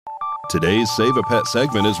Today's Save a Pet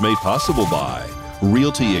segment is made possible by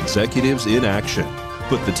Realty Executives in Action.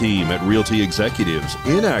 Put the team at Realty Executives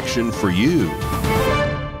in action for you.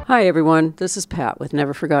 Hi everyone, this is Pat with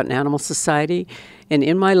Never Forgotten Animal Society, and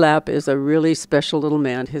in my lap is a really special little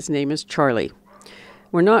man. His name is Charlie.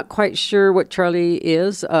 We're not quite sure what Charlie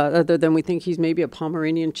is, other than we think he's maybe a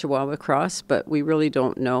Pomeranian Chihuahua cross, but we really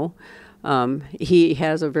don't know. He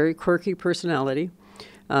has a very quirky personality.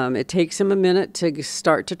 It takes him a minute to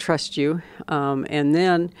start to trust you, and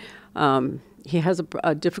then he has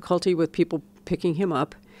a difficulty with people picking him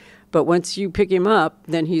up. But once you pick him up,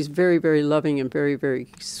 then he's very, very loving and very, very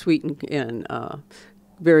sweet and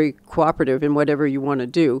very cooperative in whatever you want to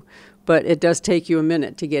do. But it does take you a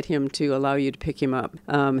minute to get him to allow you to pick him up.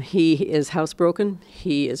 He is housebroken.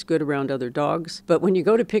 He is good around other dogs. But when you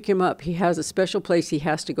go to pick him up, he has a special place he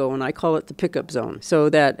has to go, and I call it the pickup zone. So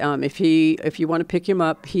that if you want to pick him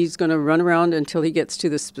up, he's going to run around until he gets to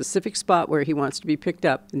the specific spot where he wants to be picked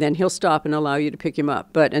up. And then he'll stop and allow you to pick him up.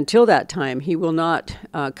 But until that time, he will not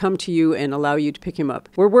come to you and allow you to pick him up.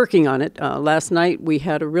 We're working on it. Last night, we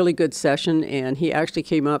had a really good session, and he actually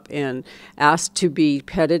came up and asked to be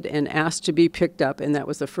petted and asked to be picked up, and that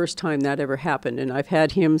was the first time that ever happened. And I've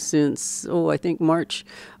had him since, I think March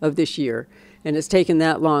of this year. And it's taken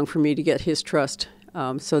that long for me to get his trust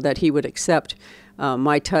so that he would accept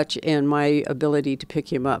my touch and my ability to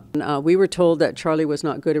pick him up. We were told that Charlie was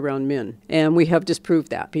not good around men, and we have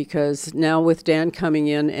disproved that, because now with Dan coming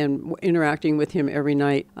in and interacting with him every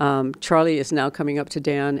night, Charlie is now coming up to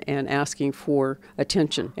Dan and asking for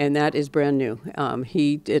attention, and that is brand new.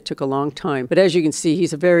 It took a long time, but as you can see,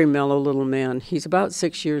 he's a very mellow little man. He's about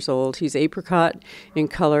 6 years old. He's apricot in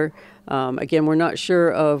color. Again, we're not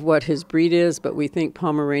sure of what his breed is, but we think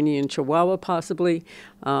Pomeranian Chihuahua possibly.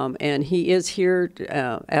 And he is here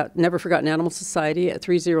at Never Forgotten Animal Society at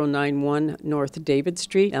 3091 North David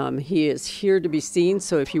Street. He is here to be seen,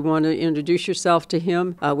 so if you want to introduce yourself to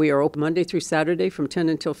him, we are open Monday through Saturday from 10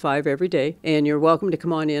 until 5 every day. And you're welcome to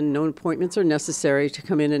come on in. No appointments are necessary to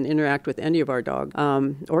come in and interact with any of our dogs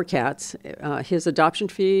or cats. His adoption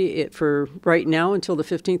fee for right now until the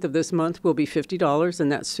 15th of this month will be $50,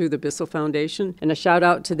 and that's through the Bissell Foundation. And a shout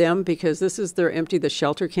out to them, because this is their Empty the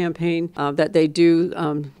Shelter campaign that they do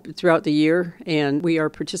throughout the year, and we are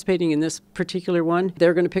participating in this particular one.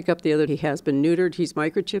 They're going to pick up the other. He has been neutered, he's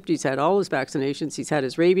microchipped, he's had all his vaccinations, he's had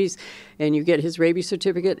his rabies, and you get his rabies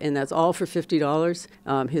certificate, and that's all for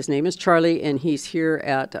 $50. His name is Charlie, and he's here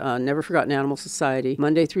at Never Forgotten Animal Society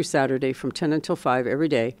Monday through Saturday from 10 until 5 every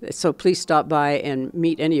day. So please stop by and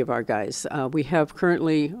meet any of our guys. We have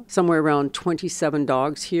currently somewhere around 27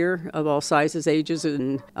 dogs here of all sizes, ages,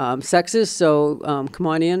 and sexes. So come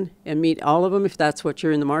on in and meet all of them if that's what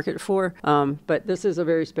you're in the market for. But this is a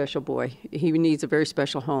very special boy. He needs a very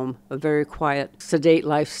special home, a very quiet, sedate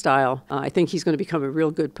lifestyle. I think he's going to become a real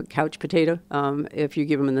good couch potato if you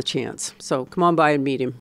give him the chance. So come on by and meet him.